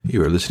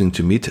You are listening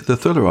to Meet the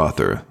Thriller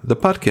Author, the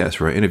podcast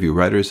where I interview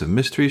writers of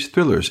mysteries,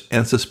 thrillers,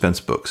 and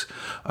suspense books.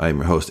 I am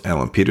your host,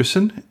 Alan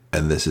Peterson,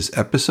 and this is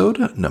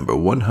episode number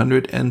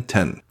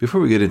 110. Before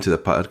we get into the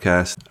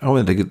podcast, I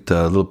wanted to get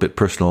a little bit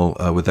personal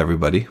with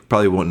everybody.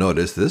 Probably won't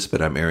notice this,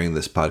 but I'm airing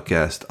this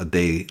podcast a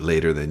day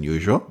later than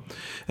usual.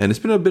 And it's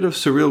been a bit of a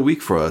surreal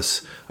week for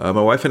us. My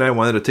wife and I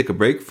wanted to take a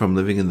break from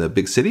living in the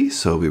big city,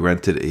 so we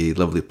rented a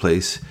lovely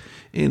place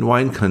in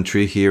wine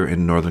country here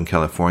in Northern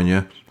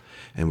California.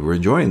 And we were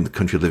enjoying the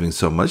country living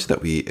so much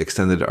that we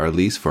extended our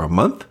lease for a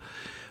month.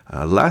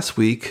 Last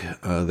week,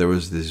 there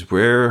was these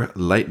rare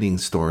lightning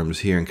storms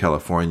here in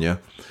California,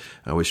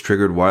 which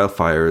triggered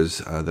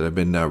wildfires that have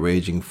been now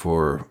raging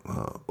for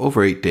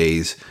over 8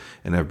 days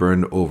and have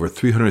burned over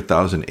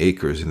 300,000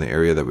 acres in the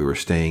area that we were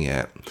staying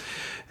at.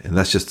 And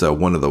that's just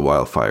one of the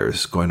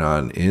wildfires going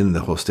on in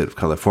the whole state of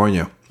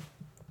California.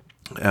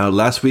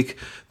 Last week,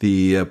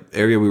 the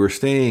area we were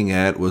staying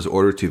at was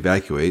ordered to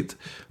evacuate.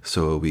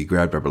 So we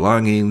grabbed our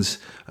belongings,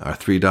 our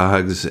 3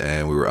 dogs,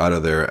 and we were out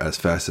of there as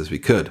fast as we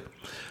could.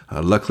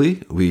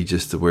 Luckily, we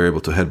just were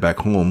able to head back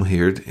home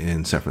here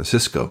in San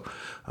Francisco.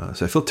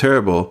 So I feel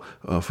terrible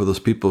for those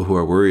people who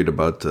are worried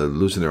about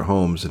losing their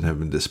homes and have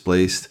been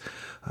displaced.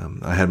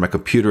 I had my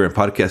computer and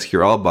podcast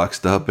gear all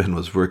boxed up and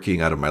was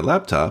working out of my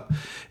laptop.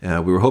 We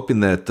were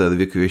hoping that the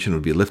evacuation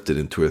would be lifted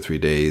in 2 or 3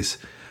 days.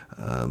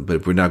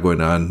 But we're not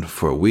going on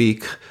for a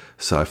week.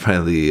 So I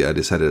finally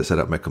decided to set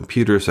up my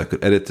computer so I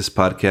could edit this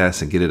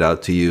podcast and get it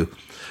out to you,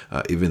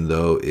 even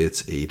though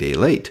it's a day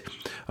late.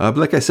 But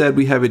like I said,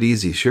 we have it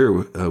easy.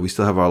 Sure, we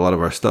still have a lot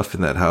of our stuff in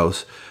that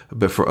house.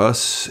 But for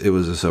us, it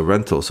was just a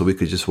rental, so we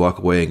could just walk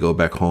away and go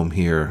back home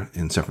here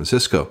in San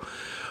Francisco.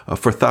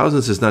 For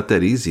thousands, it's not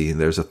that easy.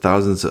 There's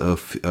thousands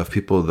of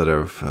people that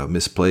are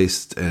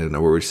misplaced and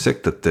are worried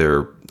sick that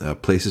their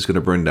place is going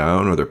to burn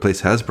down or their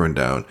place has burned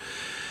down.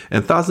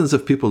 And thousands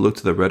of people look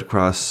to the Red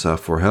Cross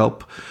for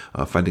help,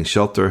 finding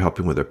shelter,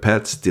 helping with their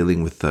pets,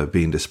 dealing with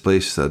being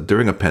displaced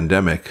during a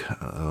pandemic,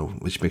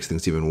 which makes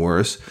things even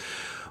worse.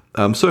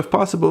 So if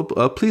possible,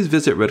 please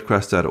visit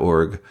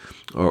redcross.org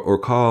or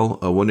call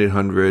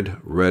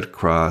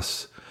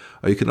 1-800-RED-CROSS.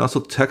 You can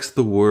also text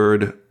the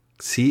word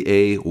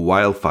CA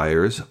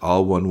Wildfires,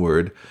 all one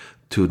word,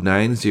 to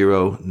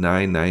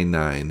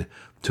 90999.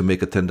 To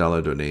make a $10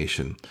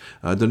 donation.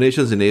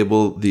 Donations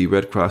enable the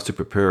Red Cross to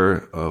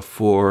prepare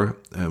for,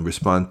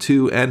 respond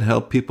to, and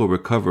help people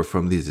recover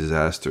from these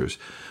disasters.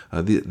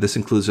 This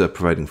includes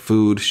providing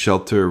food,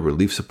 shelter,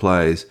 relief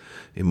supplies,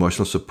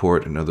 emotional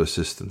support, and other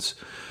assistance.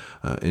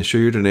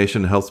 Ensure your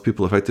donation helps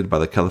people affected by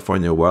the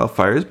California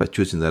wildfires by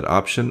choosing that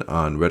option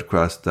on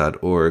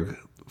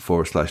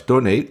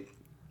redcross.org/donate.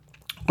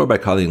 Or by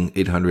calling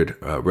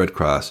 800-RED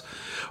CROSS.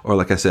 Or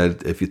like I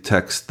said, if you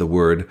text the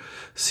word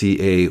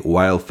CA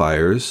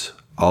Wildfires,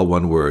 all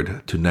one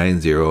word, to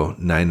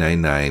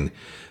 90999,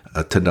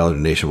 a $10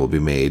 donation will be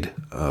made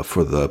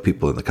for the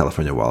people in the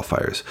California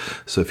wildfires.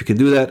 So if you can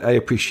do that, I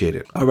appreciate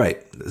it. All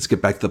right, let's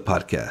get back to the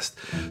podcast.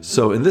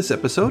 So in this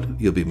episode,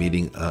 you'll be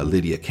meeting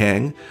Lydia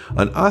Kang,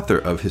 an author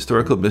of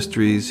historical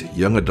mysteries,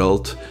 young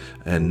adult,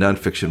 and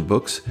nonfiction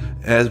books,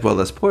 as well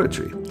as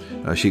poetry.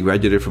 She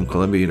graduated from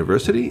Columbia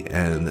University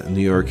and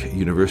New York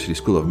University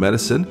School of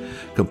Medicine,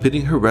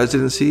 completing her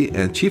residency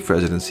and chief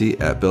residency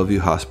at Bellevue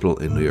Hospital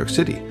in New York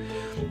City.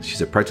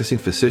 She's a practicing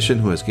physician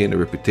who has gained a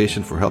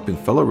reputation for helping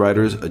fellow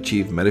writers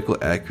achieve medical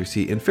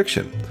accuracy in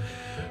fiction.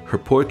 Her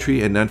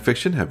poetry and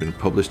nonfiction have been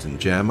published in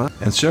JAMA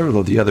and several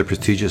of the other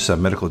prestigious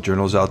medical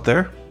journals out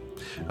there.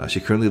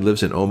 She currently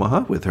lives in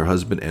Omaha with her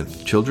husband and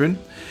children,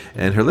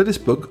 and her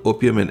latest book,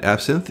 Opium and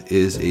Absinthe,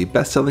 is a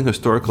best-selling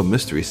historical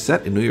mystery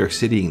set in New York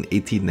City in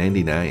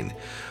 1899.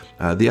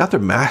 The author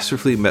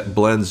masterfully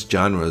blends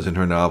genres in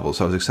her novels,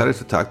 so I was excited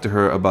to talk to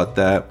her about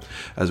that,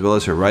 as well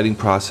as her writing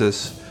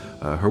process,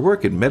 her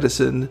work in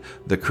medicine,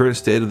 the current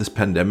state of this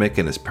pandemic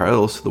and its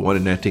parallels to the one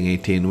in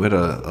 1918. We had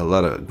a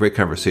lot of great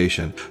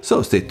conversation.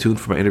 So stay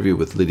tuned for my interview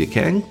with Lydia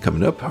Kang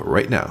coming up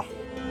right now.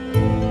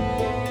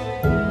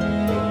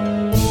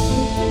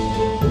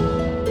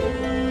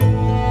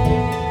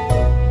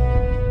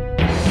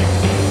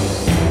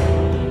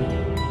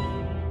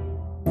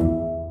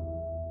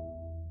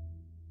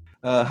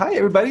 Hi,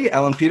 everybody.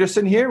 Alan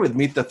Peterson here with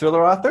Meet the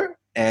Thriller Author.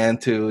 And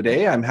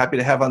today I'm happy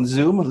to have on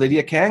Zoom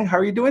Lydia Kang. How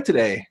are you doing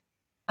today?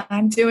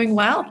 I'm doing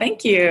well.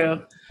 Thank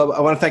you. I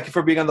want to thank you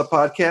for being on the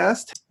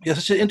podcast. You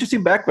have such an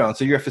interesting background.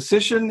 So you're a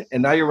physician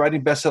and now you're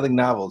writing best-selling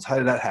novels. How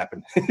did that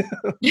happen?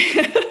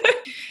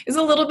 It's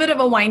a little bit of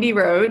a windy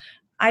road.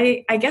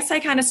 I guess I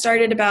kind of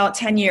started about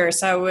 10 years.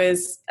 So I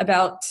was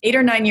about 8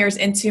 or 9 years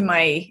into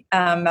my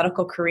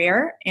medical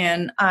career.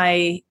 And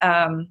I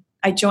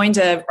joined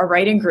a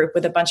writing group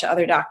with a bunch of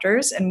other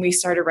doctors. And we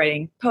started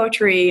writing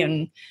poetry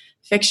and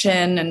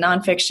fiction and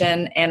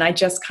nonfiction. And I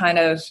just kind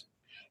of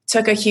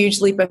took a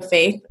huge leap of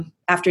faith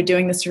after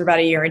doing this for about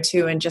a year or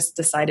two and just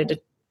decided to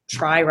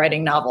try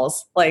writing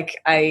novels. Like,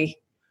 I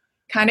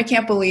kind of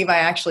can't believe I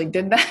actually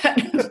did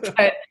that.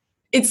 But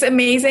it's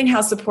amazing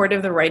how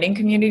supportive the writing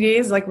community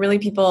is. Like, really,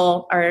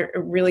 people are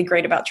really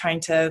great about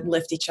trying to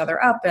lift each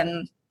other up.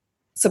 And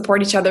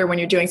support each other when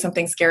you're doing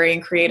something scary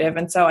and creative.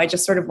 And so I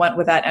just sort of went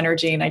with that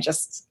energy and I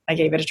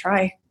gave it a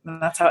try.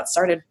 And that's how it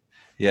started.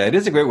 Yeah, it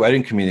is a great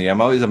writing community.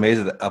 I'm always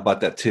amazed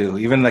about that too.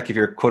 Even like if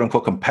you're quote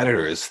unquote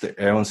competitors,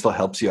 everyone still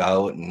helps you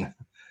out. And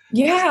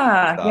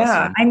yeah, awesome.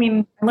 Yeah. I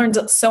mean, I learned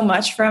so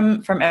much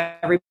from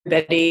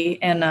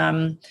everybody, and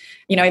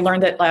I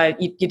learned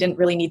that you didn't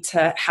really need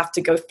to have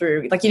to go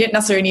through, like, you didn't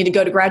necessarily need to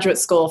go to graduate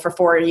school for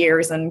 4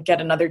 years and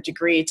get another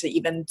degree to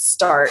even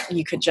start.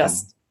 You could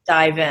just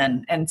dive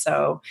in, and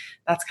so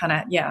that's kind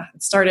of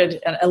it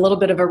started a little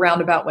bit of a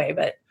roundabout way,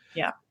 but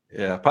yeah.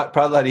 Yeah,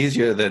 probably a lot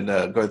easier than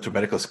going through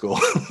medical school.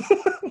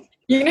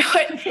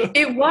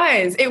 It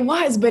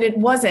was, but it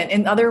wasn't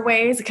in other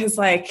ways, because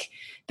like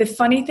the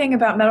funny thing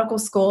about medical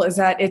school is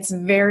that it's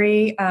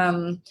very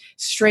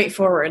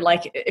straightforward.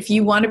 Like if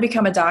you want to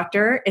become a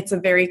doctor, it's a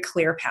very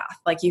clear path.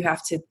 Like you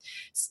have to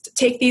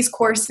take these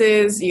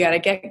courses, you got to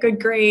get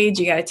good grades,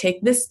 you got to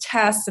take this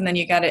test, and then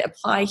you got to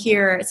apply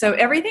here. So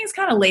everything's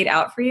kind of laid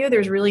out for you.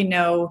 There's really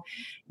no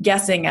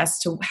guessing as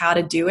to how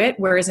to do it.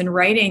 Whereas in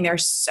writing,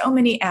 there's so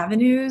many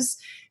avenues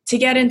to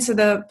get into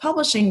the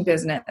publishing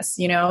business.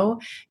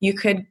 You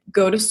could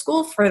go to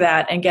school for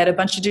that and get a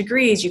bunch of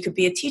degrees. You could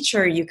be a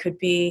teacher. You could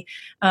be,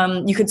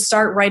 you could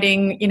start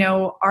writing,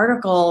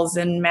 articles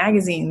in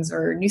magazines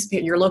or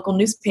your local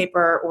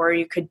newspaper, or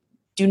you could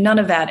do none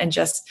of that and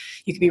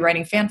you could be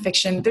writing fan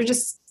fiction.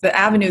 The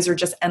avenues are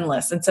just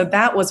endless. And so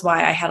that was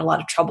why I had a lot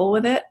of trouble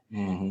with it,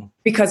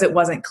 because it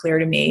wasn't clear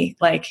to me,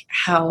 like,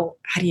 how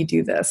do you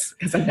do this?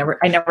 Because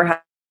I never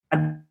had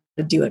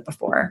to do it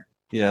before.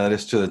 Yeah, that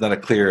is true. There's not a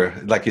clear,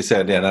 like you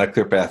said, not a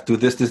clear path. Do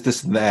this,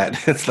 and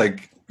that. It's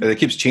like, it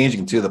keeps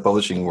changing too. The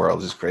publishing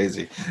world is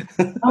crazy.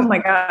 Oh my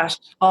gosh.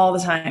 All the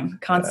time,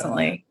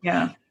 constantly.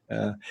 Yeah.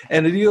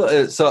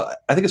 And so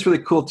I think it's really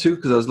cool too,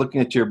 because I was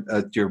looking at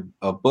your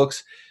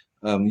books.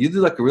 You do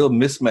like a real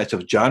mismatch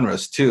of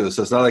genres too.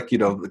 So it's not like,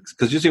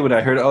 because usually when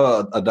I heard,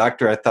 a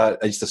doctor,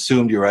 I just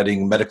assumed you're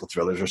writing medical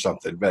thrillers or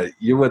something, but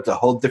you went a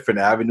whole different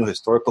avenue,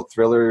 historical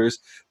thrillers,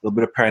 a little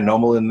bit of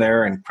paranormal in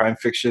there, and crime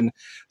fiction.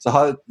 So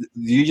how do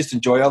you just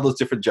enjoy all those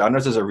different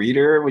genres as a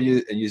reader when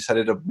you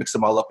decided to mix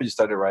them all up and you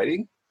started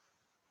writing?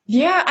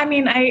 Yeah. I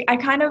mean, I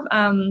kind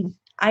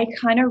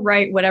of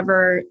write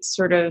whatever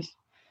sort of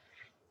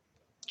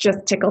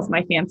just tickles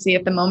my fancy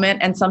at the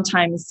moment. And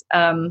sometimes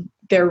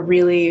they're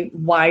really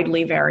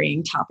widely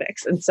varying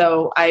topics. And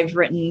so I've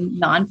written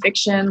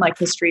nonfiction, like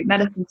history of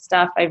medicine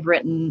stuff. I've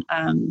written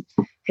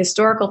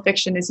historical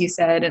fiction, as you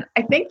said. And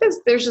I think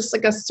there's just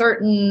like a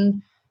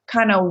certain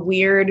kind of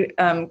weird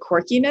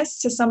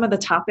quirkiness to some of the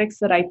topics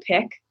that I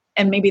pick.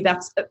 And maybe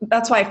that's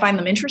why I find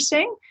them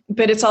interesting.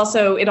 But it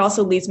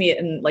also leads me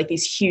in like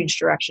these huge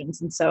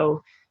directions. And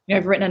so,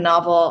 I've written a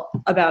novel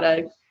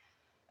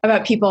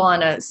about people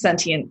on a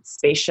sentient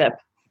spaceship.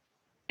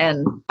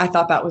 And I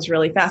thought that was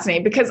really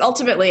fascinating, because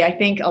ultimately I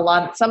think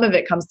some of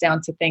it comes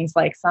down to things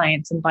like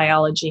science and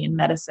biology and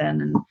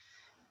medicine and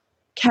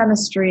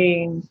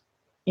chemistry,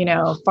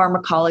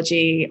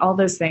 pharmacology. All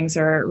those things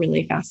are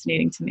really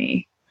fascinating to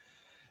me.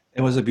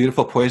 And was A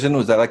Beautiful Poison,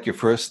 was that like your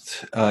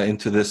first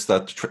into this,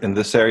 in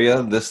this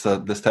area, this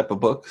type of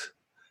books?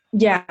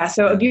 Yeah.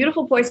 So A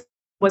Beautiful Poison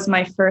was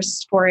my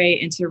first foray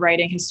into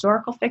writing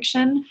historical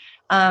fiction.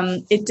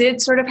 It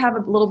did sort of have a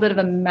little bit of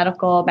a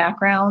medical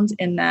background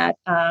in that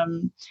I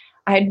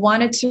had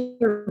wanted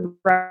to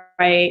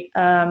write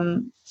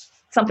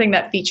something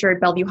that featured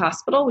Bellevue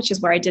Hospital, which is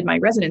where I did my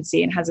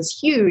residency and has this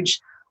huge,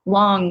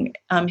 long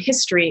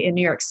history in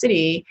New York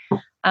City.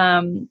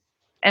 And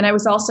I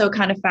was also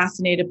kind of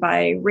fascinated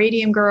by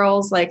Radium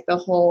Girls, like the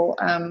whole,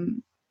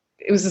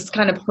 it was this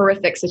kind of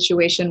horrific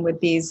situation with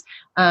these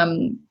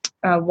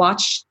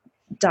watch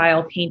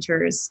dial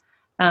painters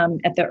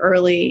at the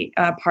early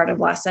part of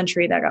last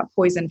century that got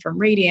poisoned from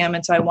radium.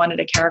 And so I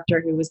wanted a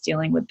character who was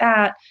dealing with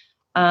that,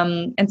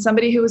 and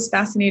somebody who was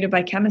fascinated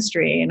by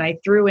chemistry. And I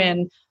threw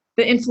in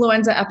the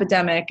influenza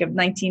epidemic of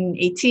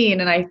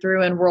 1918, and I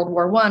threw in World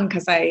War I,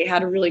 because I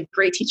had a really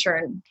great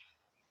teacher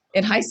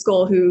in high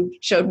school who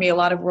showed me a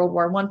lot of World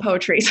War I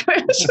poetry. So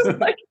it was just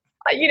like,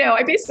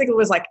 I basically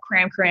was like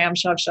cram,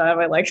 shove.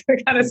 I like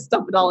kind of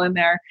stuff it all in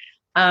there.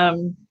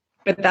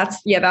 But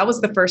that was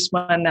the first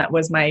one. That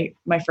was my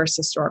first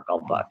historical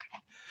book.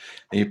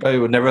 And you probably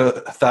would never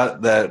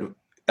thought that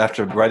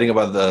after writing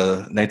about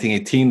the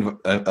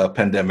 1918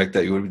 pandemic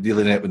that you would be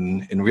dealing it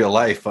in real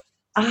life.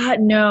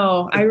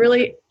 No, I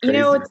really,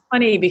 it's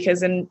funny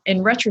because in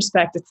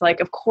retrospect, it's like,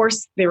 of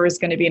course there was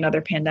going to be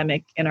another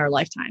pandemic in our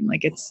lifetime.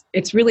 Like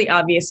it's really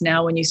obvious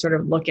now when you sort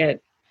of look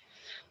at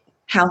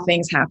how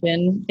things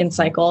happen in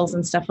cycles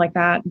and stuff like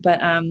that.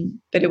 But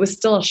it was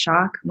still a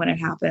shock when it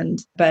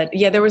happened. But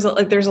yeah, there's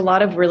a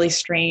lot of really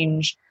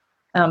strange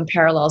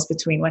parallels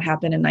between what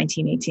happened in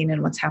 1918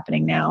 and what's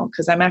happening now,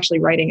 because I'm actually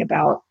writing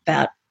about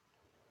that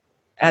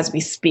as we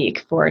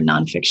speak for a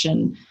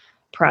nonfiction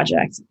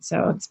project.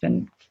 So it's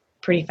been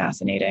pretty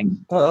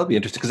fascinating. Well, that'll be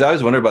interesting, because I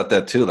always wondered about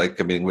that too. Like,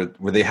 I mean,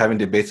 were they having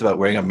debates about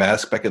wearing a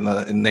mask back in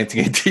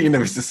 1918? It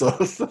was just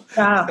so.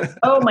 Yeah.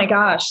 Oh my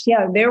gosh.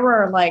 Yeah. There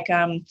were like,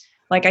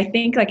 Like, I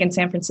think like in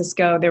San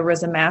Francisco, there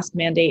was a mask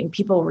mandate and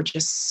people were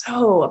just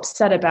so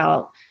upset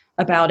about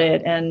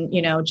it. And,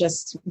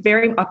 just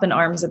very up in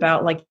arms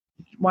about like,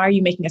 why are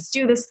you making us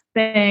do this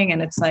thing?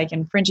 And it's like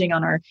infringing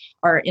on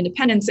our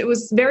independence. It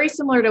was very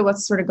similar to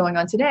what's sort of going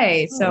on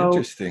today. So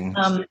interesting.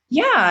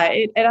 Yeah,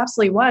 it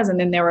absolutely was. And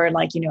then there were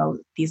like,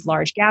 these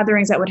large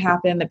gatherings that would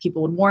happen that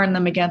people would warn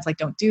them against, like,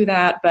 don't do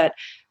that. But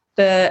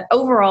the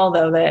overall,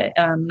 though, the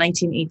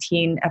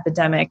 1918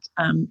 epidemic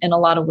in a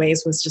lot of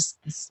ways was just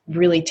this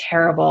really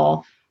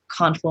terrible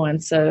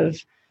confluence of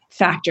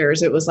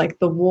factors. It was like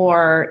the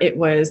war, it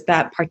was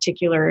that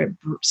particular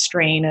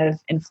strain of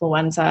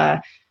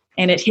influenza,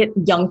 and it hit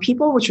young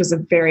people, which was a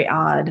very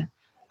odd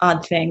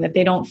thing that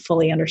they don't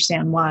fully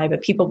understand why,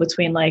 but people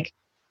between like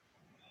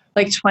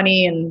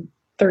 20 and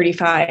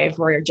 35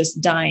 were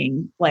just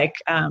dying like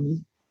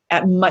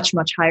at much,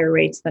 much higher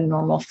rates than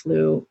normal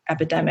flu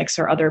epidemics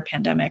or other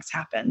pandemics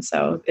happen.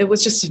 So it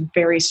was just a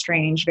very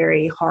strange,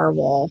 very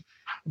horrible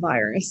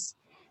virus.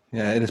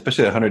 Yeah, and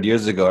especially 100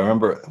 years ago, I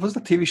remember, what was the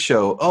TV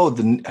show? Oh,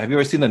 have you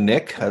ever seen The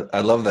Nick?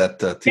 I love that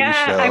TV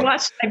show. I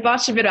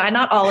watched a bit.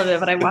 Not all of it,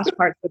 but I watched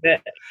parts of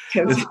it.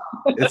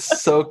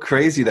 It's so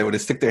crazy that when they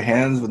stick their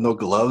hands with no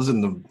gloves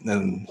and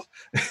when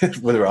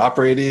they're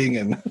operating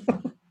and.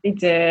 They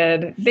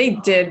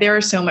did. There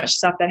was so much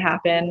stuff that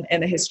happened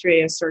in the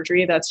history of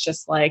surgery that's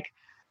just like,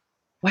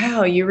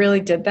 wow, you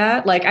really did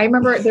that? Like, I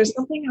remember there's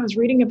something I was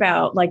reading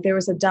about, like there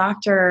was a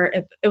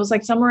doctor, it was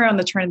like somewhere around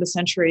the turn of the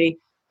century,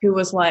 who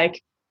was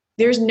like,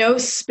 there's no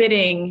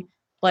spitting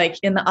like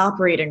in the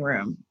operating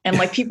room. And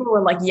like people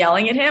were like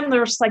yelling at him. They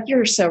were just like,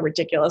 you're so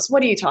ridiculous.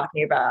 What are you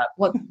talking about?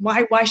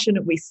 Why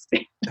shouldn't we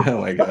spit?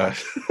 Oh my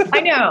gosh. I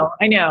know.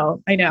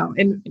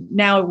 And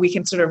now we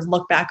can sort of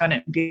look back on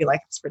it and be like,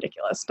 it's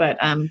ridiculous. But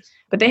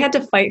they had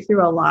to fight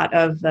through a lot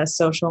of the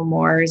social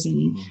mores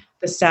and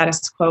the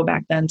status quo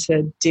back then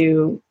to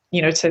do,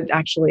 to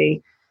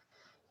actually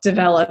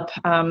develop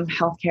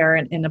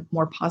healthcare in a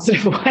more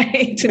positive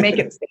way to make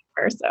it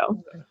safer.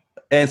 So.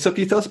 And so can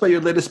you tell us about your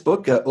latest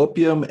book,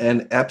 Opium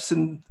and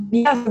Absinthe?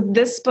 Yeah,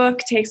 this book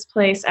takes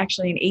place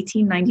actually in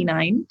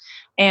 1899.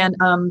 And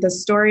the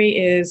story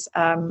is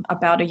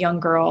about a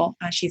young girl.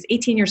 She's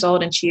 18 years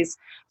old and she's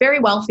very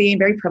wealthy and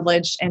very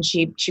privileged. And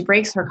she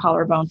breaks her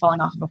collarbone falling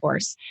off of a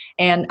horse.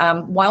 And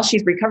while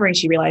she's recovering,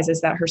 she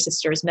realizes that her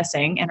sister is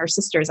missing. And her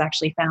sister is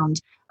actually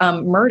found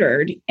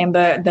murdered. And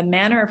the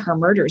manner of her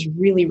murder is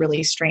really,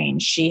 really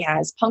strange. She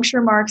has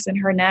puncture marks in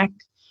her neck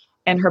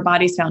and her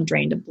body's found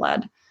drained of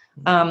blood.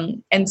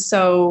 And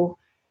so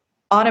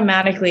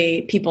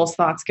automatically people's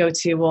thoughts go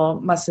to, well,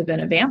 must have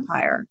been a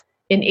vampire.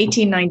 In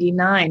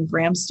 1899,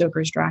 Bram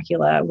Stoker's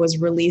Dracula was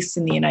released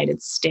in the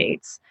United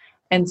States.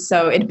 And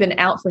so it'd been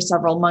out for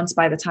several months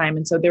by the time.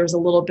 And so there was a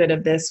little bit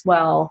of this,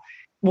 well,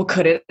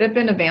 could it have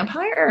been a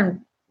vampire?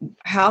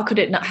 How could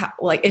it not,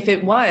 if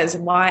it was,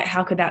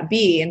 how could that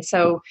be? And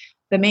so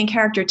the main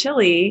character,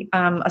 Tilly,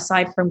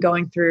 aside from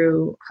going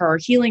through her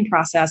healing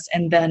process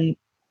and then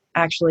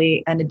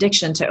actually an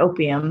addiction to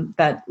opium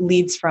that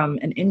leads from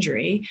an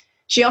injury,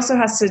 she also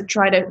has to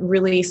try to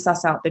really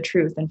suss out the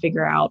truth and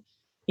figure out,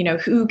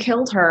 who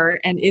killed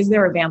her and is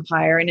there a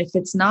vampire? And if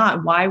it's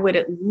not, why would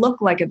it look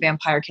like a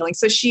vampire killing?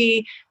 So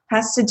she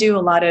has to do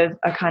a lot of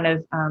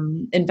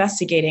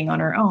investigating on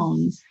her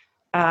own.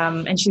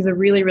 And she's a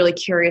really, really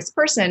curious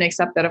person,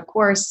 except that, of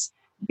course,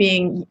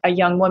 being a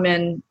young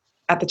woman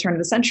at the turn of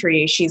the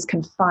century, she's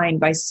confined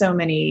by so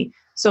many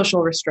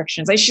social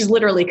restrictions. Like, she's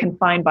literally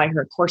confined by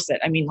her corset.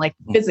 I mean, like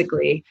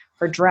physically,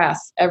 her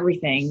dress,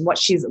 everything, what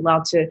she's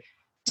allowed to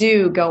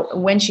do,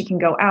 when she can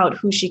go out,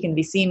 who she can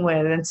be seen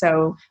with. And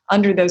so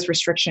under those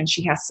restrictions,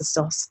 she has to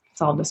still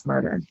solve this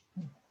murder.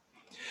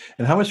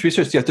 And how much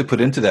research do you have to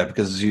put into that?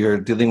 Because you're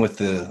dealing with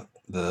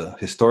the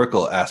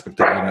historical aspect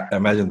of it. I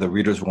imagine the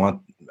readers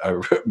want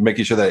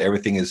making sure that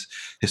everything is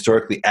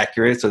historically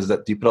accurate. So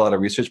do you put a lot of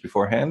research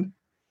beforehand?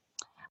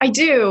 I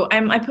do.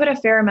 I put a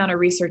fair amount of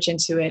research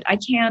into it. I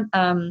can't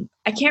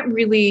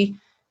really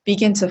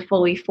begin to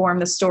fully form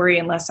the story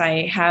unless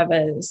I have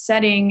a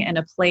setting and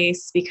a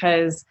place,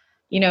 because,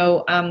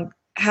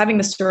 having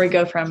the story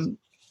go from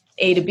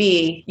A to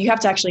B, you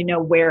have to actually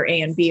know where A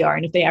and B are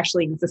and if they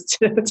actually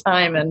existed at the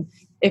time and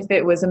if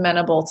it was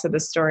amenable to the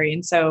story.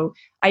 And so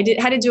I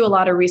had to do a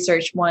lot of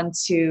research, one,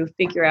 to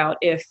figure out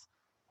if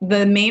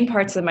the main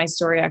parts of my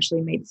story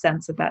actually made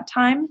sense at that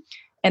time.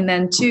 And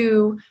then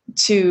two,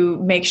 to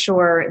make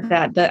sure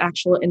that the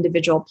actual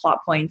individual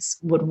plot points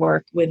would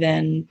work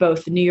within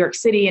both New York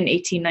City in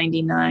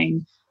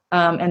 1899,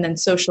 and then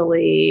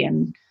socially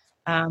and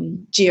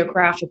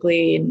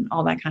geographically and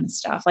all that kind of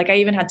stuff. Like, I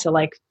even had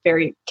to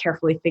very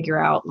carefully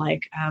figure out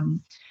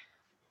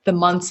the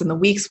months and the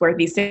weeks where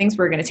these things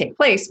were going to take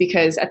place,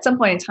 because at some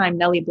point in time,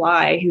 Nellie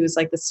Bly, who's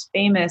this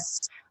famous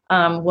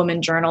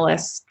woman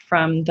journalist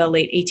from the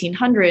late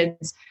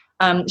 1800s,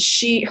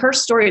 her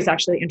story is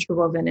actually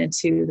interwoven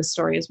into the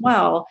story as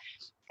well.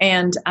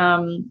 And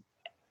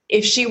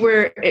if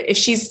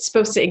she's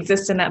supposed to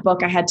exist in that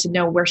book, I had to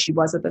know where she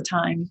was at the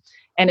time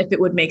and if it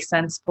would make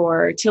sense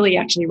for Tilly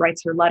actually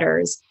writes her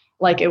letters.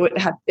 like it would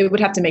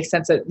have to make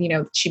sense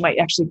that, she might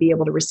actually be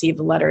able to receive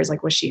the letters.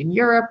 Like, was she in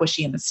Europe? Was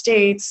she in the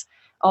States?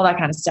 All that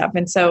kind of stuff.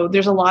 And so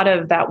there's a lot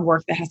of that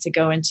work that has to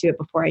go into it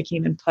before I can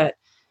even put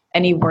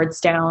any words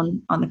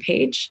down on the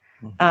page.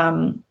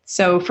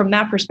 So from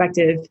that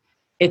perspective,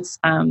 it's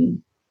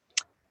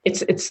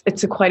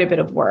quite a bit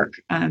of work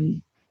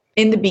in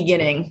the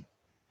beginning.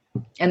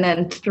 And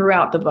then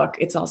throughout the book,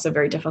 it's also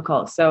very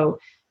difficult. So,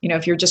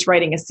 if you're just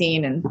writing a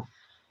scene and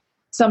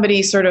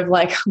somebody sort of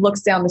like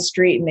looks down the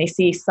street and they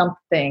see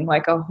something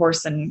like a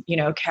horse and,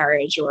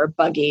 carriage or a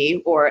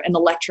buggy or an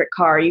electric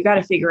car, you got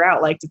to figure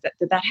out, like,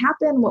 did that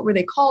happen? What were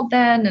they called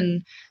then?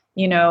 And,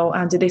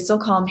 did they still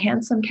call them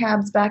hansom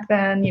cabs back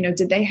then?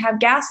 Did they have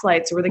gas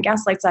lights, or were the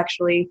gas lights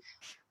actually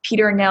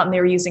petering out and they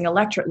were using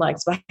electric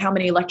lights? But how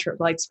many electric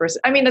lights versus,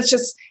 it's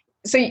just,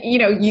 so,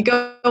 you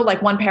go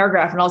like one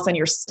paragraph and all of a sudden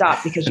you're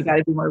stopped because you got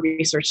to do more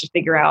research to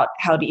figure out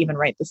how to even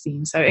write the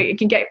scene. So it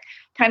can get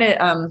kind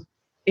of,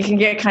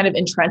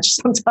 entrenched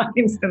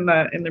sometimes in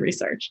the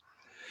research.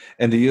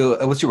 And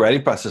what's your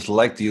writing process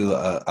like? Do you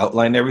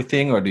outline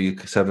everything, or do you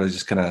sort of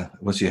just kind of,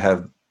 once you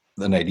have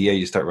an idea,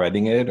 you start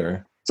writing it,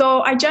 or?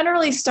 So I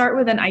generally start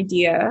with an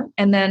idea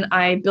and then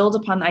I build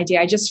upon the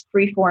idea. I just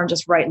freeform,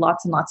 just write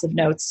lots and lots of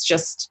notes,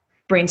 just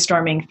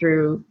brainstorming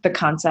through the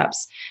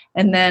concepts.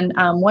 And then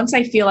once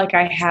I feel like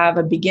I have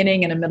a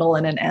beginning and a middle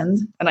and an end,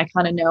 and I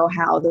kind of know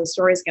how the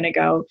story is going to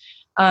go,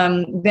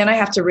 then I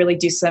have to really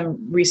do some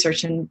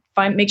research and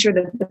make sure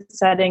that the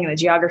setting and the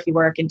geography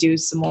work, and do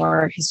some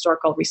more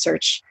historical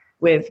research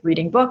with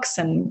reading books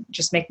and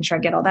just making sure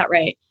I get all that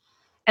right.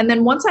 And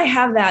then once I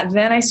have that,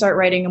 then I start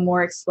writing a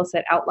more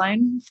explicit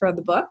outline for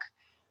the book.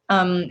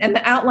 And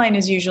the outline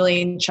is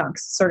usually in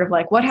chunks, sort of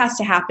like what has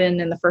to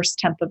happen in the first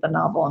tenth of the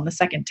novel and the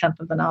second tenth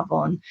of the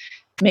novel, and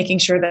making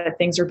sure that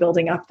things are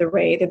building up the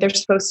way that they're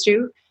supposed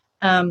to.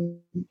 And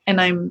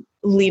I'm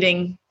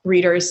leading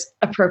readers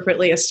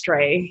appropriately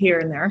astray here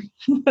and there.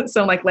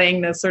 So I'm like laying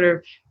the sort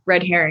of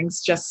red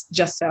herrings just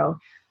so.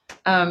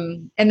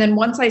 And then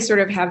once I sort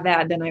of have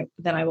that,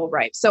 then I will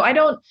write. So I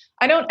don't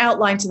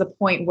outline to the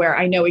point where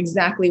I know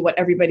exactly what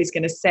everybody's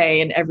going to say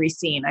in every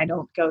scene. I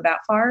don't go that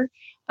far.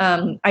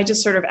 I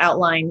just sort of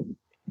outline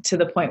to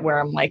the point where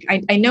I'm like,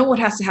 I know what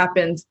has to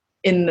happen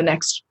in the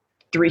next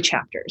 3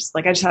 chapters.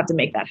 Like, I just have to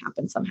make that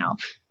happen somehow.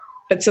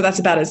 But so that's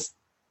about as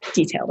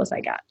detailed as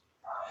I got.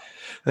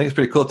 I think it's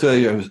pretty cool too.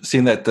 I've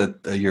seen that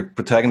your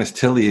protagonist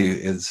Tilly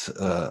is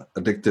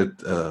addicted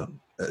to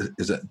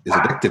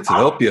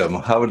opium.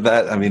 How would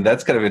that? I mean,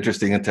 that's kind of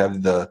interesting to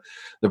have the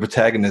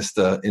protagonist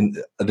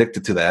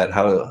addicted to that.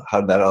 How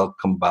did that all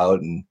come about?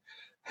 And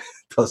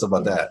tell us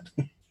about that.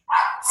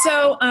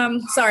 So,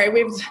 sorry,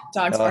 we have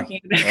dogs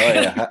barking. Oh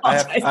yeah,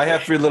 I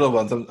have 3 little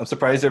ones. I'm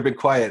surprised they've been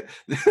quiet.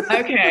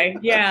 Okay,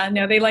 yeah,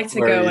 no, they like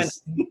to go and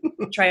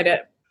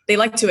they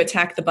like to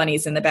attack the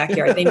bunnies in the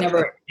backyard. They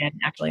never can,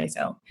 actually.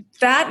 So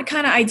that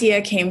kind of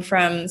idea came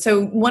from,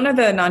 so one of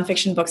the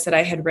nonfiction books that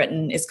I had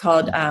written is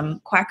called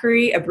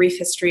Quackery, A Brief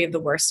History of the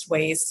Worst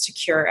Ways to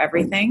Cure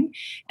Everything.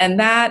 And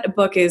that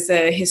book is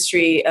a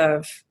history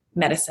of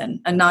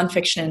medicine, a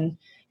nonfiction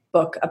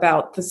book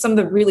about some of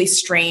the really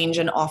strange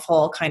and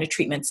awful kind of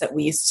treatments that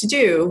we used to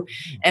do.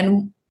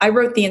 And I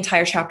wrote the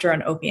entire chapter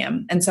on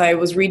opium. And so I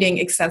was reading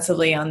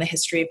extensively on the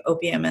history of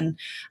opium. And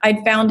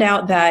I'd found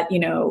out that,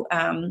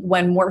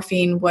 when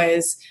morphine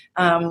was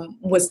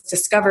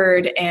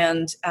discovered,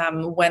 and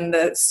when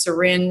the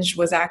syringe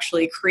was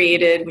actually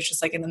created, which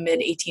was like in the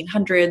mid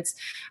 1800s.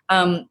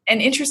 And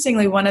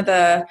interestingly, one of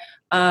the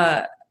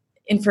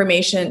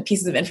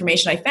pieces of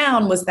information I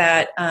found was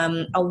that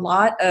a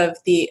lot of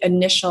the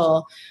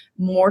initial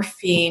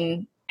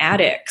morphine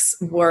addicts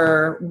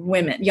were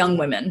women, young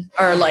women,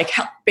 or like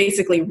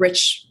basically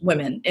rich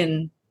women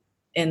in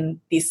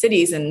these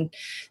cities and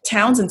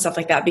towns and stuff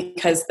like that,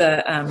 because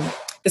the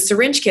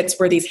syringe kits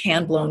were these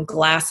hand-blown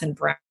glass and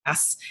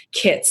brass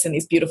kits in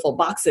these beautiful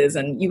boxes,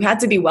 and you had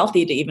to be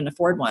wealthy to even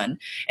afford one.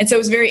 And so it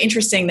was very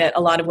interesting that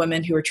a lot of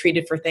women who were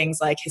treated for things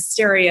like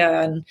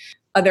hysteria and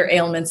other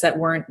ailments that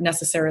weren't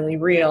necessarily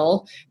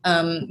real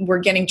were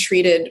getting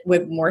treated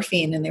with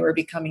morphine, and they were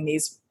becoming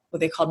these what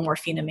they called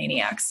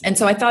morphinomaniacs. And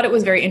so I thought it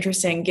was very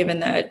interesting,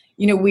 given that,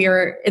 we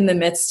are in the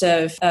midst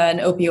of an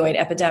opioid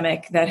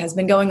epidemic that has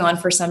been going on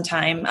for some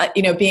time.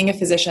 Being a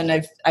physician,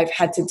 I've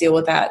had to deal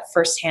with that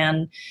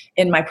firsthand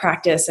in my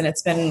practice. And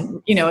it's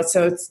been,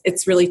 so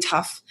it's really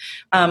tough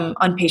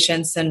on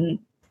patients. And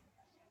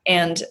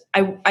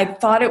I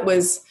thought it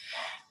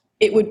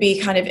would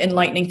be kind of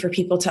enlightening for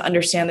people to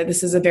understand that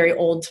this is a very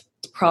old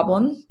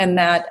problem, and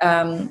that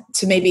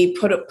to maybe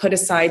put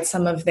aside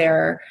some of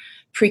their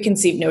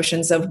preconceived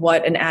notions of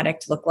what an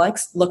addict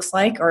looks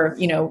like, or,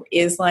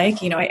 is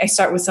like. I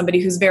start with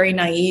somebody who's very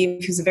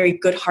naive, who's a very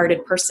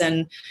good-hearted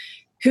person,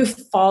 who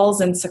falls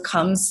and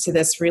succumbs to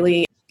this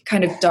really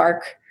kind of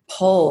dark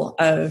pull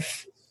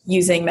of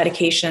using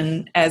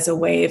medication as a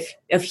way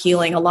of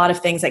healing a lot of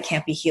things that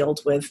can't be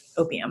healed with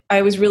opium.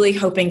 I was really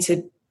hoping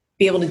to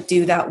be able to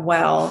do that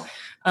well,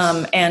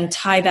 and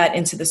tie that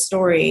into the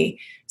story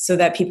so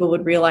that people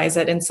would realize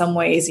that in some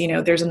ways,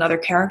 there's another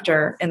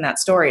character in that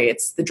story.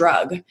 It's the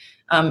drug.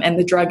 And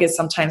the drug is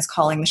sometimes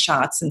calling the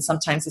shots, and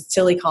sometimes it's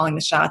Tilly calling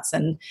the shots,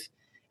 and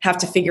have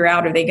to figure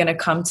out, are they going to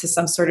come to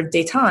some sort of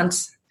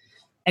detente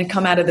and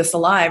come out of this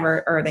alive,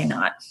 or are they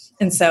not?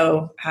 And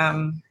so,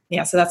 so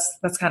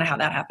that's kind of how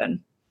that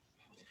happened.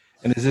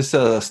 And is this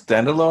a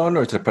standalone,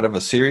 or is it part of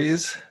a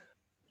series?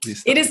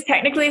 It is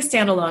technically a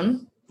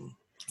standalone.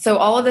 So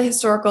all of the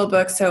historical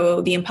books,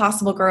 so The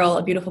Impossible Girl,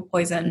 A Beautiful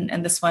Poison,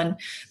 and this one,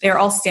 they're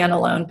all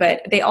standalone,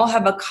 but they all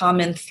have a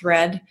common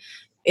thread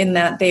in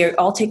that they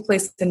all take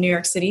place in New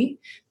York City.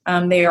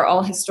 They are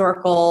all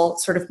historical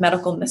sort of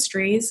medical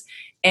mysteries,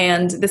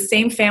 and the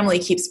same family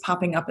keeps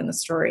popping up in the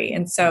story.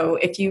 And so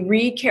if you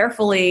read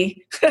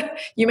carefully,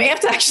 you may have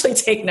to actually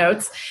take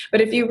notes, but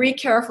if you read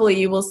carefully,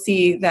 you will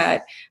see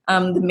that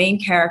the main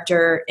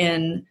character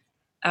in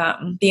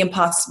The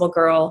Impossible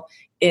Girl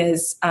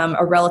is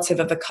a relative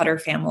of the Cutter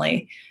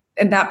family.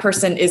 And that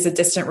person is a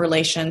distant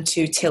relation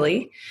to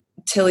Tilly.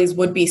 Tilly's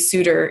would-be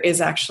suitor is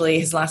actually,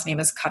 his last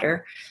name is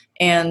Cutter.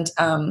 And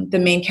the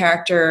main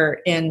character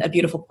in A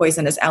Beautiful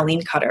Poison is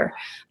Aline Cutter,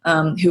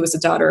 who was a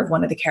daughter of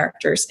one of the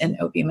characters in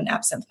Opium and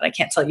Absinthe, but I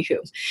can't tell you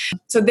who.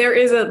 So there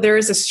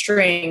is a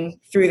string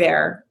through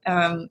there.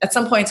 At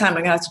some point in time, I'm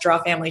going to have to draw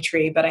a family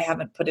tree, but I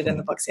haven't put it in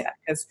the books yet.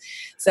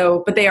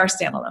 But they are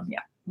standalone,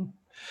 yeah.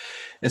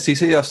 And so you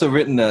say you've also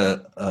written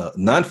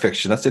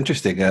nonfiction. That's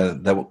interesting.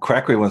 That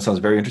Quackery one sounds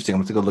very interesting.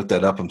 I'm going to go look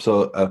that up. I'm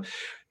so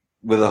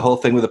with the whole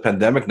thing with the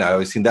pandemic now,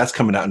 I've seen that's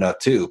coming out now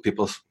too.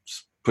 People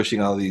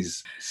pushing all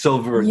these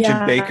silver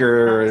Jim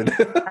Baker. And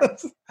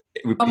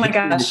oh my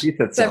gosh,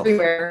 it's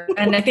everywhere.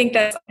 And I think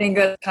that's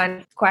kind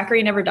of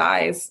Quackery never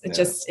dies.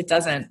 It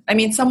doesn't. I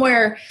mean,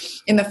 somewhere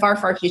in the far,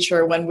 far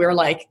future when we're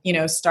like,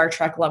 Star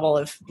Trek level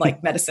of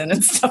like medicine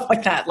and stuff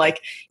like that,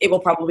 like it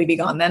will probably be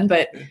gone then.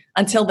 But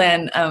until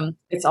then,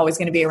 it's always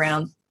going to be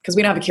around because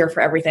we don't have a cure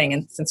for everything.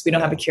 And since we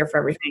don't have a cure for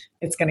everything,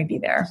 it's going to be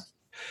there.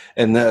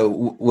 And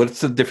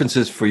what's the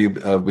differences for you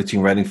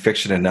between writing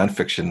fiction and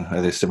nonfiction?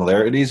 Are there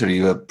similarities, or do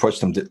you approach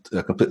them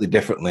completely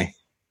differently?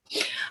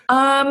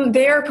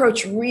 They are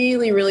approached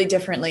really, really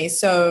differently.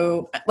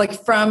 So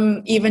like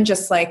from even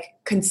just like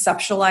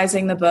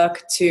conceptualizing the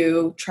book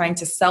to trying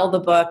to sell the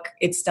book,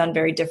 it's done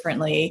very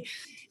differently.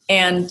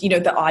 And,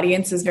 the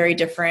audience is very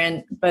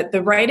different, but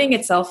the writing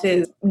itself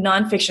is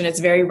nonfiction. It's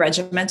very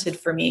regimented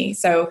for me.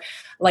 So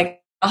like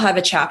I'll have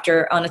a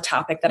chapter on a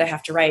topic that I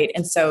have to write.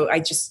 And so I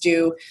just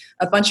do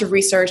a bunch of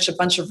research, a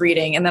bunch of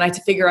reading, and then I have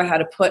to figure out how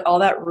to put all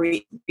that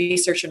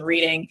research and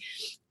reading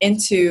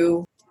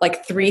into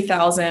like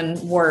 3,000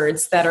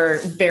 words that are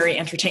very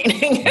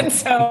entertaining.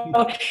 It's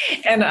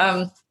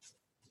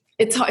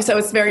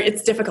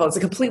difficult. It's a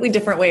completely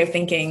different way of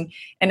thinking.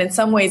 And in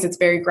some ways it's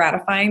very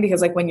gratifying because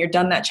like when you're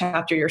done that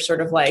chapter, you're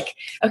sort of like,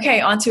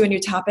 okay, on to a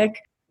new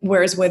topic.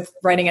 Whereas with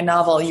writing a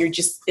novel,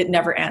 it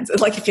never ends.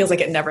 It feels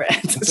like it never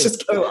ends. It's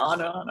just go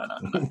on and on and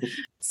on and on.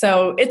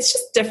 So it's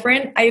just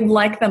different. I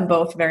like them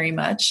both very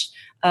much,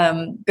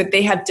 but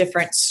they have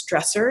different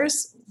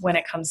stressors when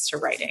it comes to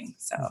writing.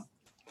 So.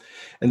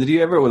 And did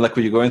you ever, when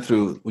you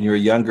were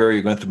younger,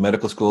 you're going through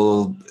medical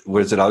school,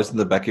 was it always in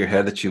the back of your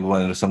head that you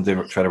wanted to someday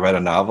try to write a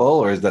novel,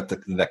 or is that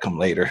that come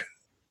later?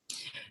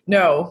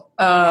 No,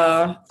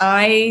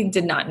 I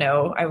did not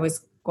know I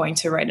was going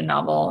to write a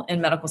novel in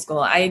medical school.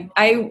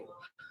 I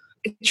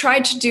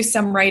tried to do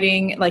some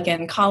writing like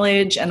in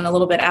college and a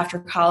little bit after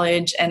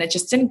college, and it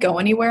just didn't go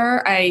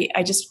anywhere. I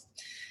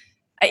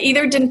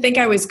either didn't think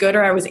I was good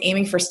or I was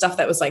aiming for stuff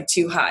that was like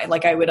too high.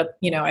 Like I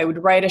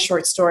would write a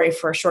short story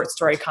for a short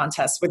story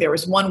contest where there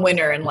was one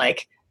winner and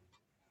like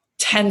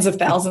tens of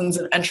thousands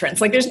of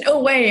entrants. Like there's no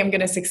way I'm going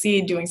to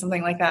succeed doing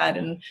something like that.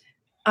 And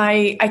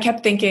I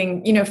kept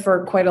thinking,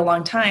 for quite a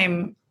long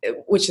time,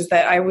 which is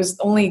that I was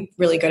only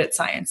really good at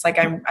science. Like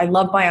I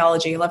love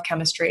biology, I love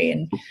chemistry,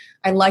 and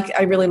I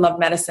really love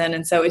medicine.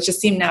 And so it just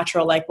seemed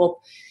natural, like,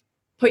 well,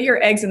 put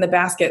your eggs in the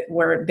basket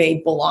where they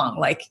belong.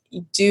 Like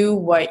do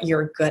what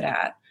you're good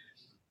at.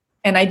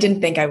 And I didn't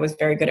think I was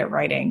very good at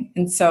writing.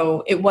 And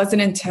so it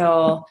wasn't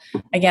until,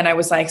 again, I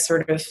was like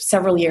sort of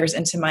several years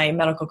into my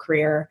medical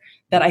career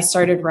that I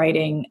started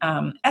writing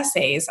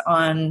essays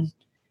on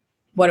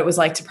what it was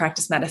like to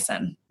practice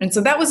medicine. And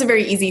so that was a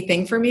very easy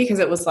thing for me because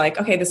it was like,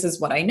 okay, this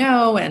is what I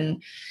know.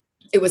 And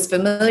it was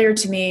familiar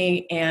to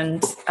me.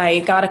 And I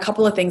got a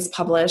couple of things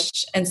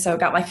published. And so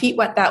got my feet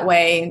wet that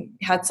way,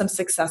 had some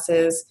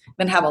successes,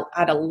 then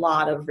had a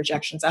lot of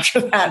rejections after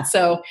that.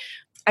 So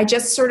I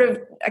just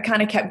I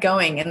kind of kept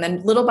going. And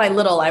then little by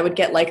little, I would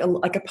get like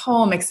a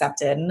poem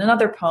accepted and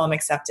another poem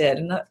accepted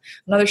and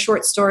another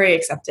short story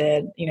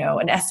accepted,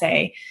 an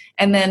essay.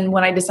 And then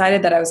when I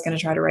decided that I was going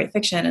to try to write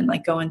fiction and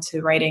like go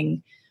into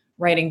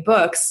writing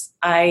books,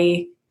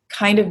 I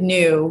kind of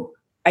knew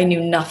I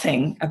knew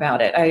nothing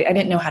about it. I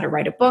didn't know how to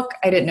write a book.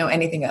 I didn't know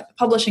anything about the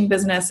publishing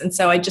business. And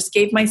so I just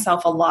gave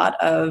myself a lot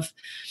of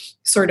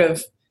sort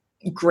of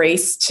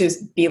grace to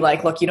be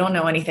like, look, you don't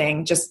know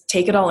anything. Just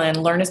take it all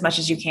in, learn as much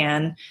as you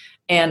can,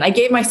 And I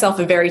gave myself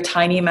a very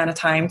tiny amount of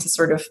time to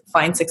sort of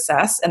find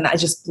success. And I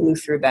just blew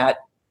through that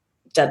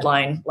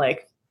deadline,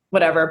 like,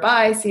 whatever,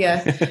 bye, see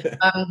ya.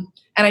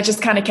 And I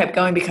just kind of kept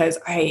going because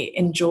I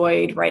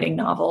enjoyed writing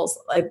novels.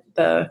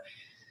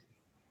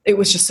 It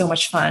was just so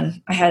much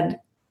fun. I had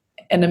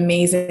an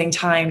amazing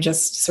time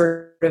just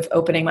sort of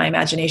opening my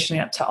imagination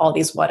up to all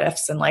these what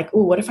ifs and like,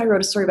 ooh, what if I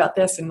wrote a story about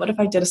this? And what if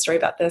I did a story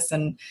about this?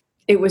 And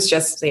it was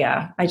just,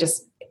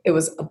 it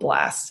was a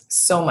blast.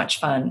 So much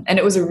fun. And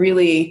it was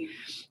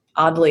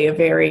oddly, a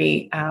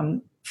very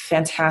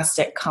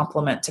fantastic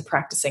complement to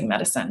practicing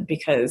medicine,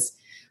 because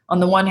on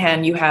the one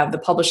hand, you have the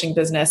publishing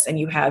business and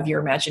you have your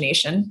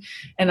imagination.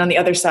 And on the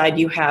other side,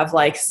 you have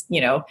like,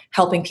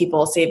 helping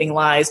people, saving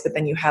lives, but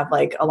then you have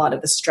like a lot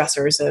of the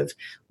stressors of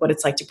what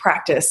it's like to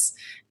practice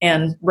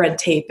and red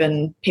tape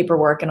and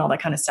paperwork and all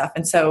that kind of stuff.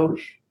 And so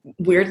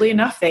weirdly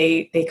enough,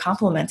 they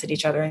complemented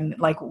each other, and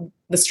like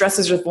the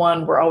stresses of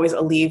one were always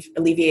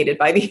alleviated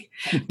by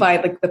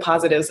the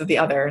positives of the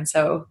other. And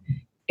so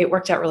it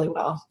worked out really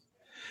well.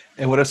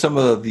 And what are some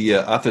of the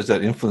authors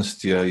that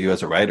influenced you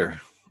as a writer?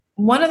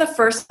 One of the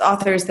first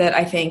authors that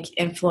I think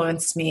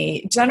influenced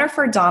me,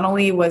 Jennifer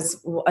Donnelly, was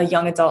a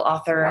young adult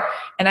author.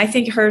 And I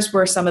think hers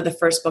were some of the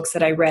first books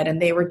that I read,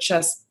 and they were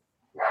just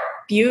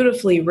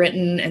beautifully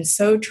written and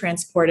so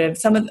transportive.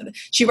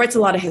 She writes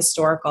a lot of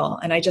historical.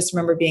 And I just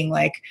remember being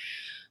like,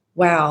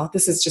 wow,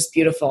 this is just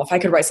beautiful. If I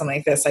could write something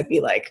like this, I'd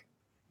be like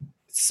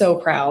so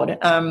proud.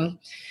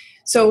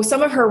 So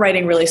some of her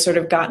writing really sort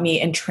of got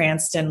me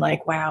entranced in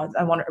like, wow,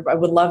 I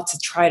would love to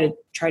try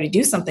to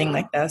do something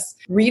like this.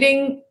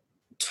 Reading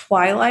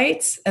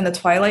Twilight and the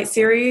Twilight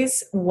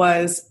series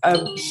was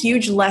a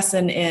huge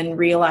lesson in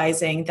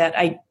realizing that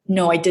I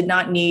did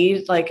not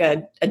need like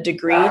a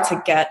degree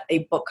to get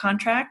a book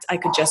contract. I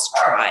could just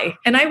try.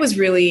 And I was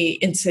really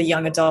into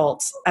young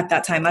adults at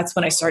that time. That's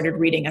when I started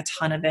reading a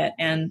ton of it.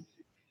 And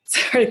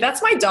sorry,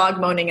 that's my dog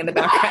moaning in the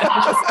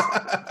background.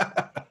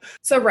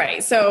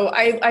 So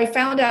I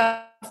found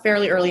out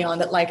fairly early on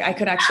that like I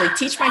could actually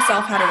teach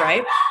myself how to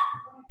write.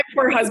 My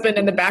poor husband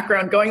in the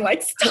background going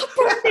like, stop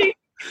working.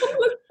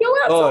 Let's go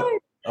outside.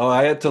 Oh,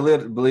 I had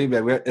to believe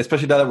it.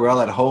 Especially now that we're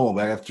all at home.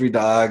 I have 3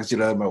 dogs,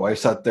 my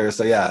wife's out there.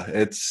 So yeah,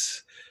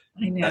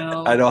 I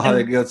know. I know how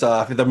it goes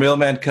off. If the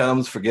mailman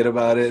comes, forget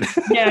about it.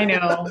 Yeah, I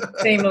know.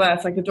 Same with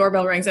us. Like the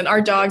doorbell rings and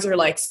our dogs are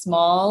like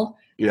small.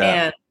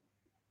 Yeah.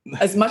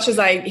 And as much as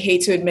I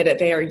hate to admit it,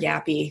 they are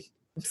yappy.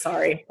 I'm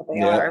sorry, but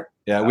they are.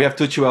 Yeah, we have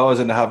 2 Chihuahuas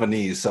and a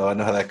Havanese, so I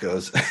know how that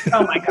goes.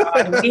 Oh my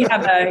God. We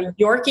have a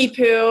Yorkie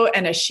poo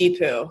and a Shih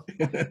Poo.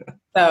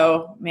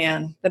 So,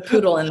 man, the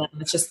poodle in them,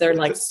 they're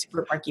like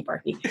super barky.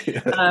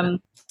 Yeah.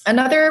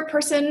 Another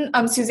person,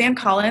 Suzanne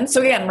Collins.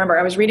 So again, remember,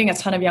 I was reading a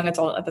ton of young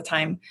adult at the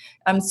time.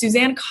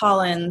 Suzanne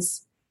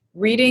Collins,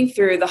 reading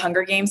through the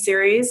Hunger Games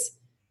series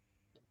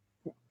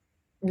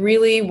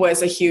really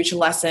was a huge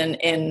lesson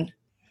in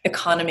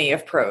economy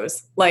of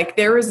prose. Like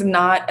there is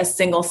not a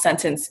single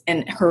sentence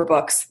in her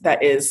books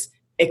that is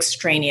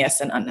extraneous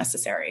and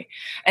unnecessary.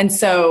 And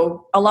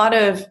so a lot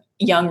of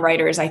young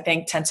writers, I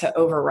think, tend to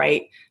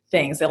overwrite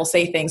things. They'll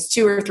say things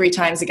 2 or 3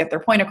 times to get their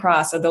point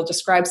across, or they'll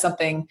describe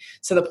something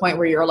to the point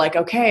where you're like,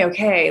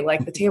 okay,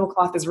 like the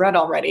tablecloth is red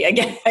already. I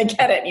get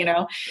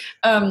it,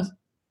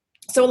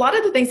 So a lot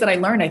of the things that I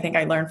learned, I think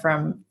I learned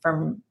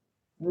from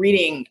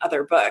reading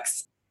other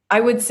books. I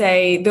would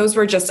say those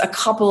were just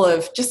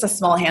a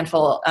small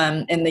handful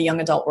in the young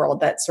adult world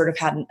that sort of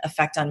had an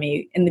effect on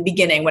me in the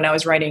beginning when I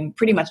was writing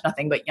pretty much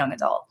nothing but young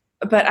adult.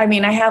 But I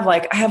mean, I have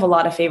a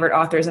lot of favorite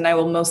authors, and I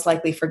will most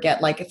likely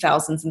forget like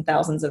thousands and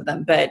thousands of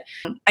them. But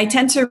I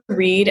tend to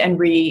read and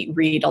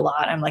reread a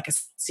lot. I'm like a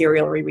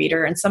serial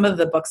rereader. And some of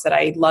the books that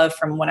I love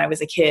from when I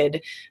was a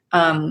kid,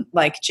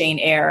 like Jane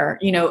Eyre,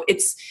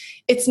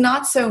 it's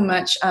not so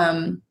much,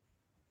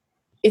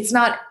 it's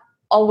not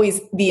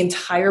always the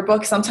entire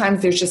book.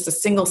 Sometimes there's just a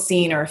single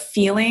scene or a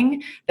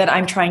feeling that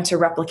I'm trying to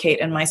replicate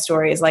in my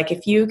stories. Like if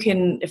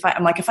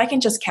I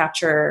can just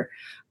capture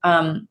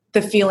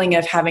the feeling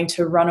of having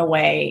to run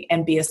away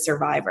and be a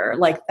survivor,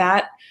 like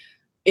that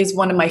is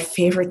one of my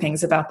favorite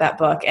things about that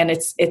book. And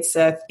it's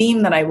a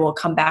theme that I will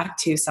come back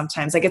to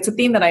sometimes. Like it's a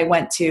theme that I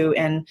went to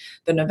in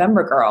The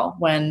November Girl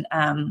when,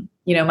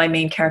 my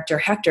main character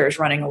Hector is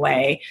running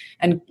away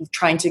and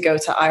trying to go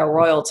to Isle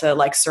Royale to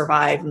like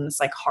survive in this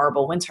like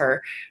horrible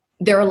winter.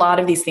 There are a lot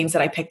of these themes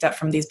that I picked up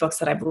from these books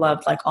that I've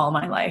loved like all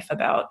my life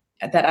about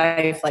that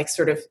I've like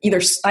sort of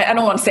either, I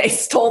don't want to say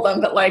stole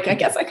them, but like, I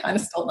guess I kind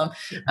of stole them,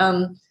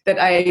 that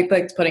I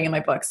liked putting in my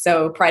books.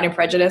 So Pride and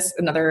Prejudice,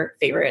 another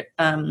favorite.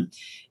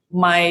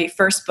 My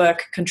first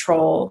book,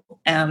 Control,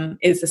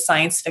 is a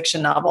science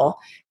fiction novel,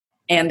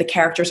 and the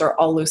characters are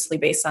all loosely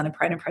based on the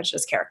Pride and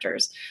Prejudice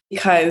characters,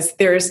 because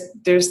there's,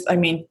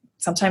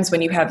 sometimes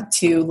when you have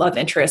 2 love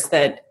interests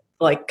that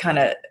like kind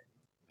of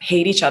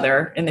hate each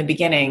other in the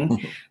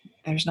beginning,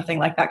 there's nothing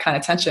like that kind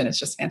of tension. It's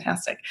just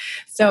fantastic.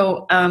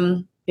 So,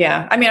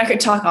 I could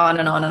talk on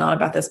and on and on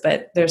about this,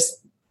 but there's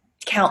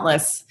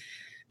countless.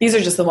 These are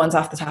just the ones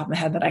off the top of my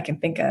head that I can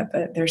think of,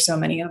 but there's so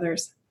many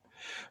others.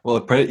 Well,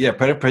 Pride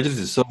and Prejudice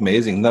is so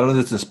amazing. Not only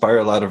does it inspire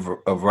a lot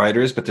of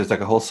writers, but there's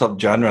like a whole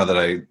subgenre that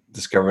I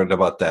discovered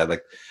about that,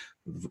 like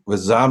with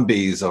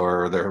zombies,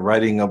 or they're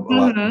writing a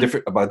lot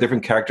different about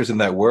different characters in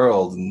that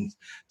world, and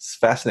it's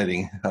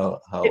fascinating how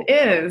It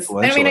is.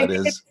 influential that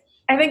is.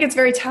 I think it's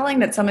very telling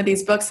that some of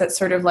these books that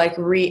sort of like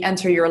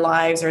re-enter your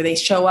lives, or they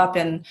show up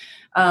in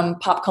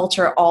pop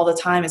culture all the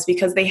time, is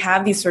because they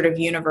have these sort of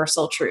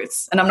universal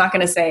truths. And I'm not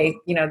going to say,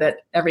 that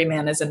every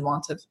man is in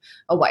want of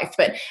a wife,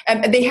 but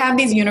they have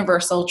these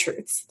universal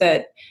truths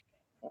that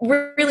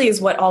really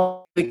is what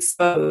all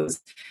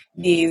expose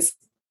these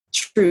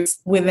truths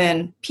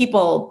within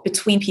people,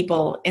 between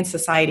people, in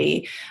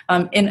society,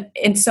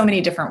 in so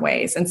many different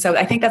ways. And so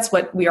I think that's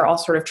what we are all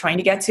sort of trying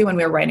to get to when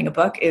we're writing a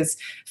book, is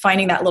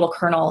finding that little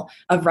kernel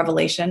of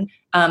revelation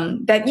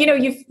that,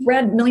 you've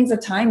read millions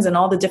of times in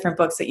all the different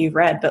books that you've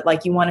read, but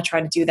like you want to try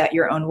to do that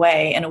your own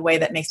way, in a way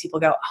that makes people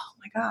go, oh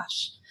my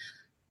gosh,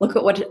 look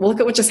at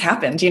what just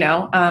happened,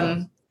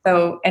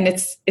 So, and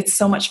it's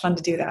so much fun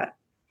to do that.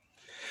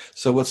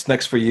 So what's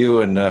next for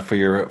you and for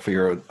your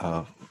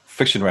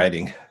fiction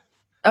writing?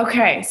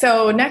 Okay,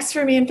 so next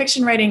for me in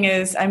fiction writing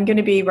is I'm going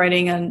to be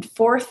writing a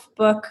fourth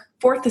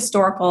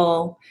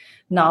historical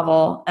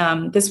novel.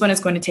 This one is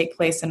going to take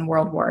place in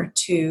World War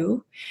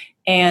II,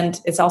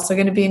 and it's also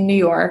going to be in New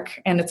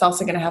York, and it's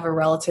also going to have a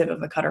relative of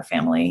the Cutter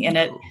family in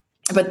it.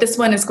 But this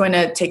one is going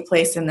to take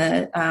place in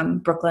the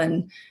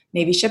Brooklyn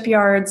Navy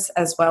shipyards,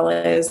 as well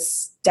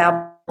as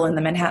dabble in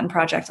the Manhattan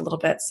Project a little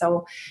bit.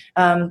 So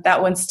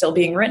that one's still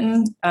being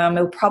written.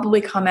 It'll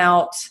probably come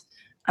out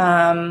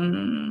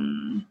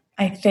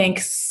I think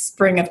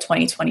spring of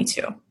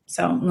 2022.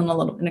 So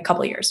in a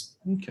couple of years.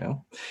 Okay.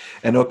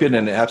 And Opium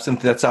and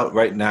Absinthe, that's out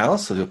right now,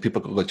 so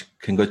people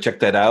can go check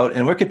that out.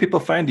 And where can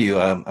people find you?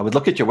 I would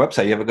look at your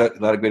website. You have a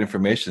lot of great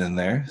information in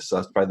there, so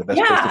that's probably the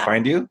best place to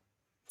find you.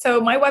 So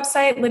my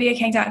website,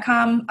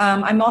 lydiakang.com.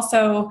 I'm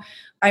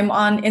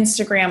on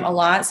Instagram a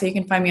lot, so you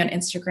can find me on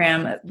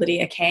Instagram at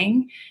Lydia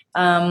Kang,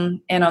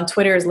 and on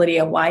Twitter is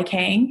Lydia Y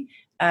Kang.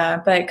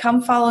 But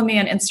come follow me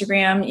on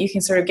Instagram. You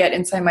can sort of get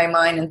inside my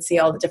mind and see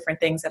all the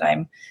different things that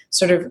I'm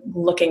sort of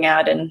looking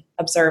at and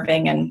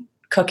observing and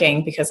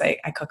cooking, because I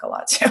cook a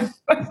lot too.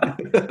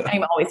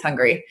 I'm always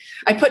hungry.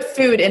 I put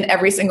food in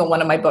every single one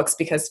of my books,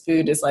 because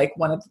food is like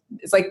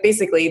it's like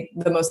basically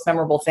the most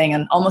memorable thing,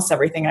 and almost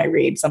everything I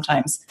read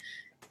sometimes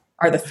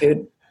are the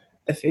food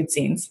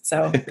scenes.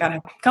 So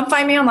gotta come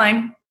find me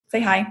online.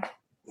 Say hi.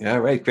 Yeah,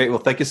 right. Great. Well,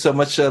 thank you so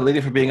much,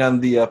 Lydia, for being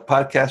on the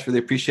podcast. Really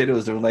appreciate it. It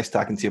was really nice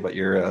talking to you about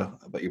your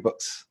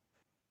books.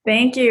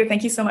 Thank you.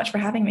 Thank you so much for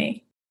having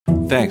me.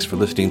 Thanks for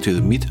listening to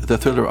the Meet the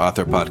Thriller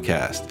Author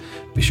podcast.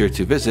 Be sure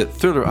to visit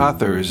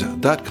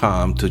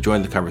thrillerauthors.com to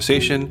join the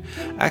conversation,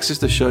 access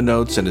the show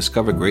notes, and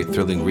discover great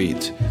thrilling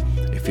reads.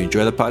 If you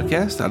enjoy the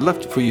podcast, I'd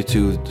love for you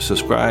to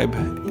subscribe,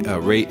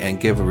 rate, and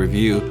give a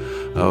review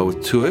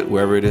to it,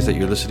 wherever it is that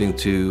you're listening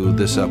to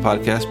this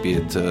podcast, be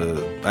it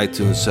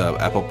iTunes,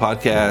 Apple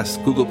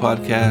Podcasts, Google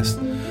Podcasts,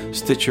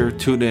 Stitcher,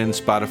 TuneIn,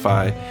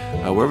 Spotify,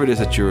 wherever it is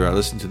that you're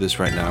listening to this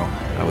right now.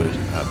 I would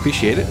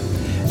appreciate it.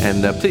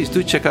 And please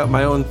do check out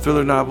my own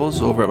thriller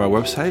novels over at my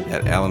website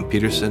at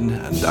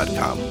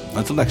alanpeterson.com.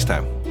 Until next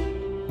time.